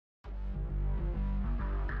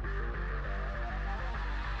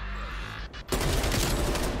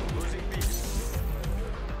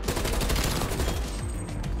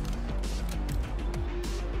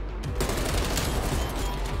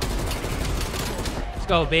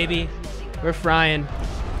go, baby. We're frying.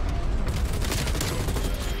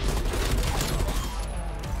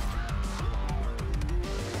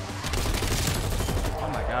 Oh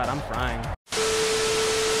my god, I'm frying.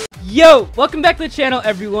 Yo, welcome back to the channel,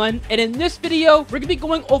 everyone. And in this video, we're gonna be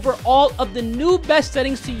going over all of the new best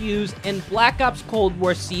settings to use in Black Ops Cold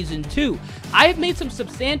War Season 2. I have made some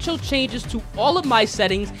substantial changes to all of my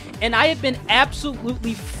settings, and I have been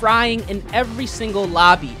absolutely frying in every single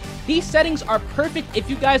lobby. These settings are perfect if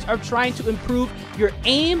you guys are trying to improve your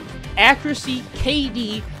aim, accuracy,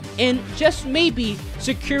 KD, and just maybe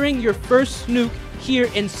securing your first nuke here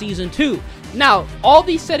in Season 2. Now, all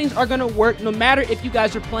these settings are going to work no matter if you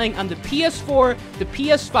guys are playing on the PS4, the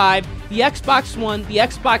PS5, the Xbox One, the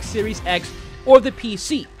Xbox Series X, or the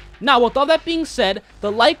PC. Now, with all that being said,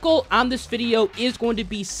 the like goal on this video is going to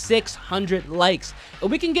be 600 likes.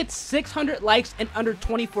 If we can get 600 likes in under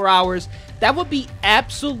 24 hours, that would be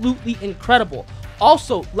absolutely incredible.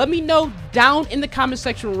 Also, let me know down in the comment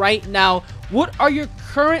section right now, what are your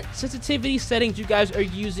current sensitivity settings you guys are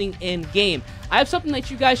using in game? I have something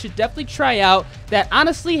that you guys should definitely try out that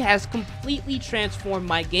honestly has completely transformed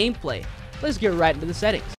my gameplay. Let's get right into the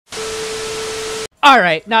settings.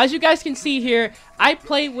 Alright, now as you guys can see here, I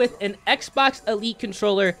play with an Xbox Elite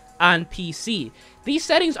controller on PC. These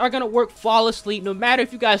settings are going to work flawlessly no matter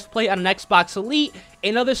if you guys play on an Xbox Elite,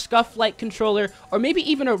 another SCUF-like controller, or maybe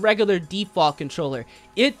even a regular default controller.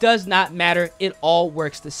 It does not matter, it all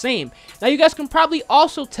works the same. Now you guys can probably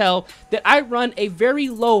also tell that I run a very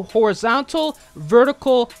low horizontal,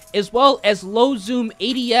 vertical, as well as low zoom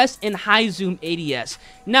ADS and high zoom ADS.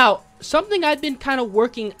 Now, something I've been kind of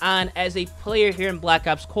working on as a player here in Black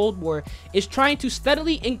Ops Cold War is trying to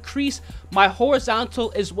steadily increase my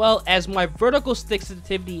horizontal as well as my vertical stick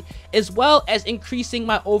sensitivity, as well as increasing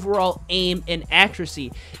my overall aim and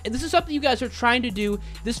accuracy. And this is something you guys are trying to do.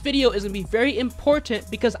 This video is going to be very important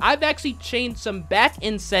because I've actually changed some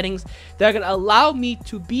back-end settings that are going to allow me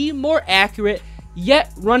to be more accurate,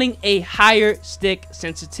 yet running a higher stick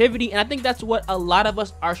sensitivity. And I think that's what a lot of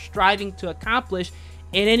us are striving to accomplish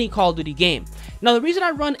in any Call of Duty game. Now, the reason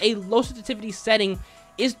I run a low sensitivity setting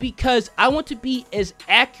is because I want to be as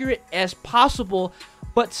accurate as possible,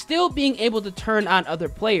 but still being able to turn on other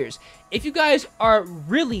players. If you guys are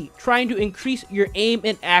really trying to increase your aim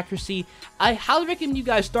and accuracy, I highly recommend you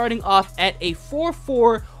guys starting off at a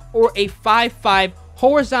 4.4 or a 5.5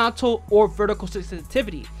 horizontal or vertical stick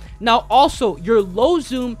sensitivity. Now also, your low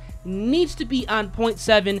zoom needs to be on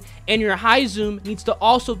 0.7 and your high zoom needs to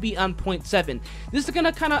also be on 0.7. This is going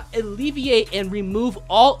to kind of alleviate and remove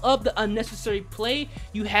all of the unnecessary play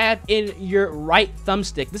you have in your right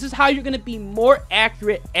thumbstick. This is how you're going to be more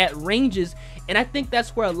accurate at ranges, and I think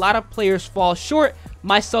that's where a lot of players fall short,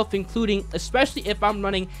 myself including, especially if I'm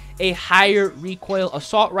running a higher recoil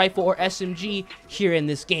assault rifle or SMG here in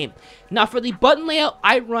this game. Now for the button layout,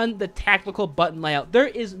 I run the tactical button layout.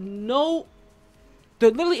 There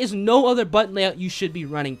literally is no other button layout you should be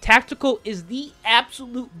running. Tactical is the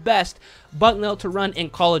absolute best button layout to run in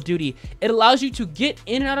Call of Duty. It allows you to get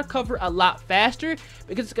in and out of cover a lot faster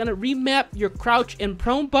because it's going to remap your crouch and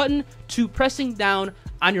prone button to pressing down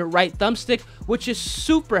on your right thumbstick, which is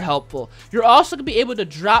super helpful. You're also going to be able to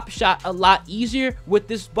drop shot a lot easier with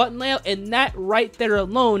this button layout, and that right there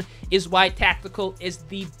alone is why tactical is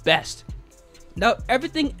the best. Now,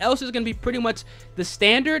 everything else is going to be pretty much the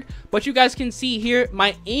standard, but you guys can see here,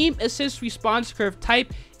 my aim assist response curve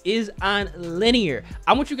type is on linear.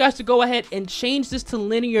 I want you guys to go ahead and change this to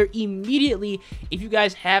linear immediately if you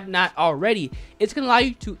guys have not already. It's going to allow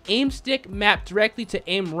you to aim stick map directly to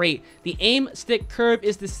aim rate. The aim stick curve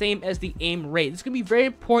is the same as the aim rate. This is going to be very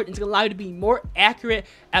important. It's going to allow you to be more accurate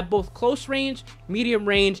at both close range, medium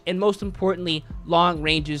range, and most importantly, long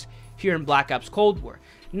ranges here in Black Ops Cold War.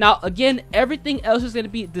 Now, again, everything else is going to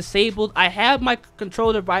be disabled. I have my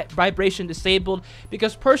controller vibration disabled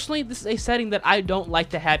because personally, this is a setting that I don't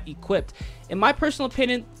like to have equipped. In my personal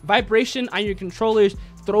opinion, vibration on your controllers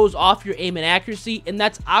throws off your aim and accuracy, and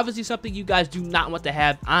that's obviously something you guys do not want to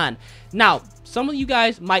have on. Now, some of you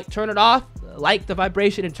guys might turn it off, like the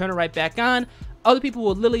vibration, and turn it right back on. Other people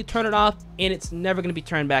will literally turn it off, and it's never going to be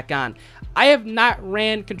turned back on. I have not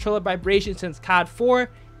ran controller vibration since COD 4,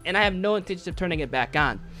 and I have no intention of turning it back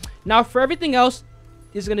on. Now for everything else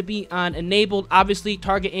is going to be on enabled. Obviously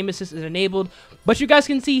target aim assist is enabled, but you guys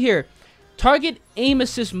can see here, target aim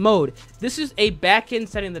assist mode. This is a back-end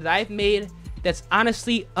setting that I've made that's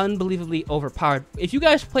honestly unbelievably overpowered. If you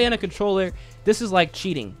guys play on a controller, this is like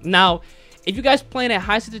cheating. Now if you guys play at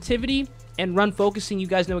high sensitivity and run focusing, you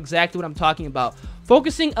guys know exactly what I'm talking about.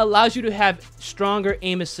 Focusing allows you to have stronger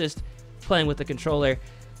aim assist playing with the controller.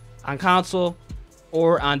 On console,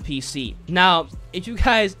 or on PC. Now, if you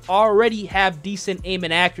guys already have decent aim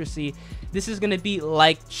and accuracy, this is going to be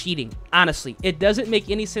like cheating. Honestly, it doesn't make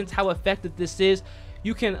any sense how effective this is.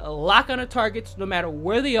 You can lock on a targets no matter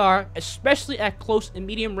where they are, especially at close and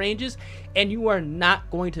medium ranges, and you are not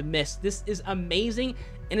going to miss. This is amazing,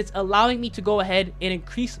 and it's allowing me to go ahead and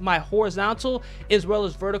increase my horizontal as well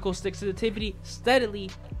as vertical stick sensitivity steadily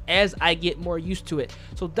as I get more used to it.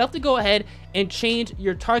 So definitely go ahead and change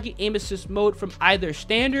your target aim assist mode from either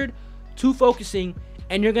standard to focusing,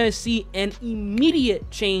 and you're going to see an immediate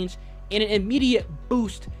change and an immediate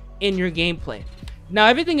boost in your gameplay. Now,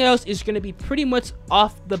 everything else is going to be pretty much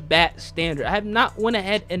off the bat standard. I have not went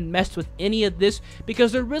ahead and messed with any of this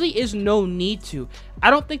because there really is no need to. I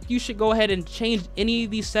don't think you should go ahead and change any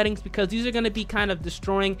of these settings because these are going to be kind of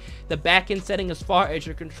destroying the back end setting as far as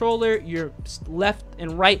your controller, your left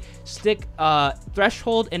and right stick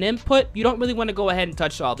threshold and input. You don't really want to go ahead and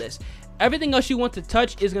touch all this. Everything else you want to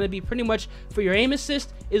touch is going to be pretty much for your aim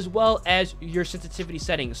assist as well as your sensitivity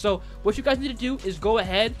settings. So what you guys need to do is go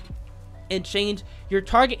ahead and change your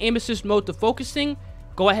target aim assist mode to focusing.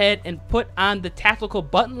 Go ahead and put on the tactical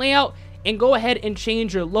button layout, and go ahead and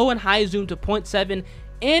change your low and high zoom to 0.7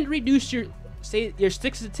 and reduce your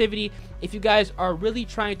stick sensitivity if you guys are really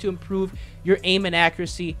trying to improve your aim and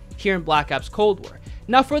accuracy here in Black Ops Cold War.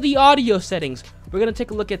 Now, for the audio settings, we're going to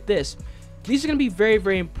take a look at this. These are going to be very,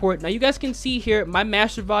 very important. Now, you guys can see here, my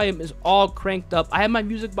master volume is all cranked up. I have my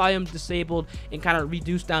music volume disabled and kind of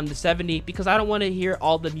reduced down to 70 because I don't want to hear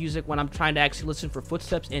all the music when I'm trying to actually listen for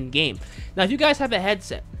footsteps in game. Now, if you guys have a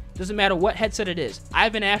headset, doesn't matter what headset it is. I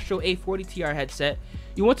have an Astro A40 TR headset.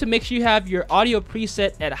 You want to make sure you have your audio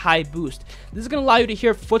preset at high boost. This is going to allow you to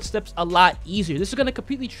hear footsteps a lot easier. This is going to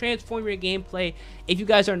completely transform your gameplay if you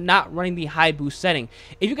guys are not running the high boost setting.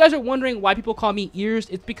 If you guys are wondering why people call me ears,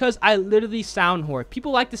 it's because I literally sound whore.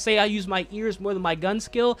 People like to say I use my ears more than my gun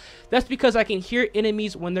skill. That's because I can hear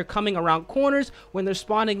enemies when they're coming around corners, when they're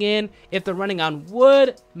spawning in, if they're running on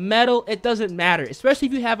wood, metal, it doesn't matter. Especially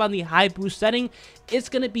if you have on the high boost setting, it's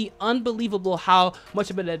going to be unbelievable how much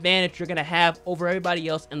of an advantage you're going to have over everybody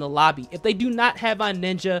else in the lobby. If they do not have on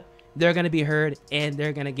Ninja, they're going to be heard and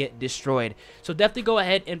they're going to get destroyed. So definitely go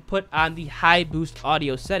ahead and put on the high boost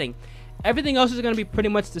audio setting. Everything else is going to be pretty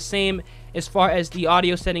much the same as far as the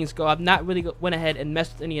audio settings go. I've not really went ahead and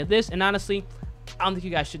messed with any of this, and honestly, I don't think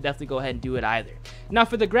you guys should definitely go ahead and do it either. Now,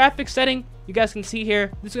 for the graphics setting, you guys can see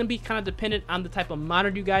here, this is going to be kind of dependent on the type of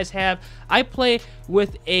monitor you guys have. I play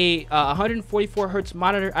with a 144 hertz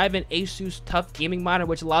monitor. I have an Asus TUF gaming monitor,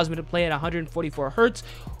 which allows me to play at 144 hertz,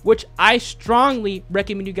 which I strongly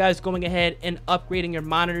recommend you guys going ahead and upgrading your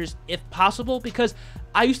monitors if possible, because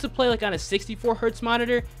I used to play like on a 64 hertz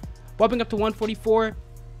monitor. Bumping up to 144,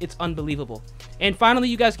 it's unbelievable. And finally,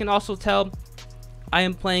 you guys can also tell I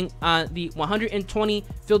am playing on the 120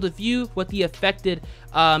 field of view with the affected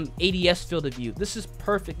ADS field of view. This is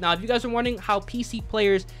perfect. Now, if you guys are wondering how PC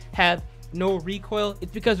players have no recoil,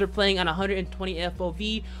 it's because they're playing on 120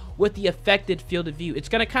 FOV with the affected field of view. It's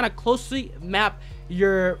going to kind of closely map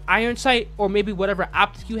your iron sight or maybe whatever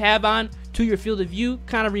optic you have on to your field of view,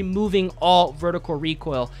 kind of removing all vertical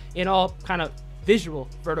recoil and all kind of visual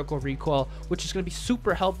vertical recoil, which is going to be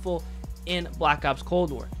super helpful in Black Ops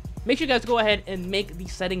Cold War. Make sure you guys go ahead and make the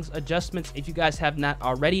settings adjustments if you guys have not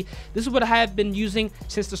already. This is what I have been using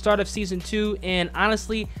since the start of Season 2, and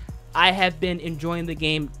honestly, I have been enjoying the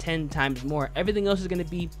game 10 times more. Everything else is going to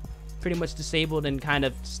be pretty much disabled and kind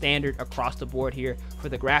of standard across the board here for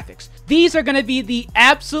the graphics. These are going to be the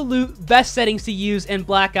absolute best settings to use in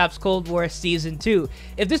Black Ops Cold War Season 2.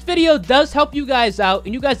 If this video does help you guys out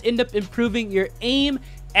and you guys end up improving your aim,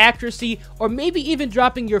 accuracy, or maybe even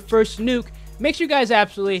dropping your first nuke, make sure you guys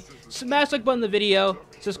absolutely smash the like button on the video,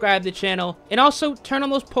 subscribe to the channel, and also turn on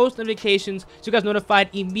those post notifications so you guys are notified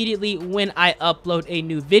immediately when I upload a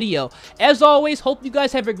new video. As always, hope you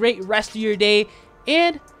guys have a great rest of your day,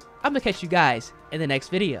 and I'm gonna catch you guys in the next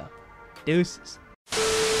video. Deuces.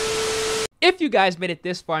 If you guys made it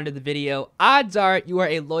this far into the video, odds are you are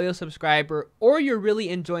a loyal subscriber or you're really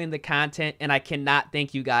enjoying the content, and I cannot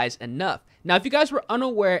thank you guys enough. Now, if you guys were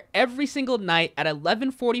unaware, every single night at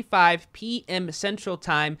 11:45 p.m. Central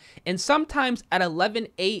Time and sometimes at 11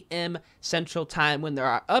 a.m. Central Time when there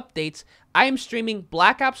are updates, I am streaming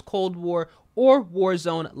Black Ops Cold War or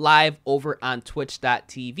Warzone live over on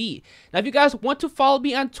twitch.tv. Now, if you guys want to follow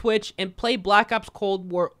me on Twitch and play Black Ops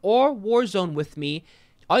Cold War or Warzone with me,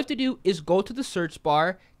 all you have to do is go to the search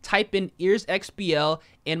bar, type in EarsXBL,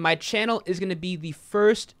 and my channel is going to be the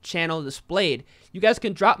first channel displayed. You guys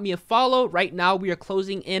can drop me a follow. Right now, we are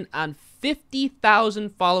closing in on 50,000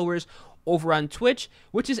 followers over on Twitch,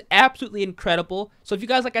 which is absolutely incredible. So if you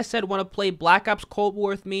guys, like I said, want to play Black Ops Cold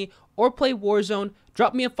War with me or play Warzone,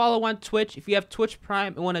 drop me a follow on Twitch. If you have Twitch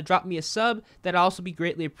Prime and want to drop me a sub, that'd also be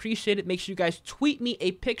greatly appreciated. Make sure you guys tweet me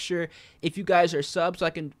a picture if you guys are subs so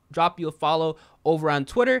I can drop you a follow over on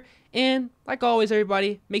Twitter. And like always,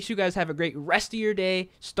 everybody, make sure you guys have a great rest of your day,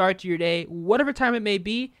 start to your day, whatever time it may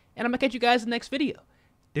be. And I'm going to catch you guys in the next video.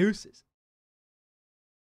 Deuces.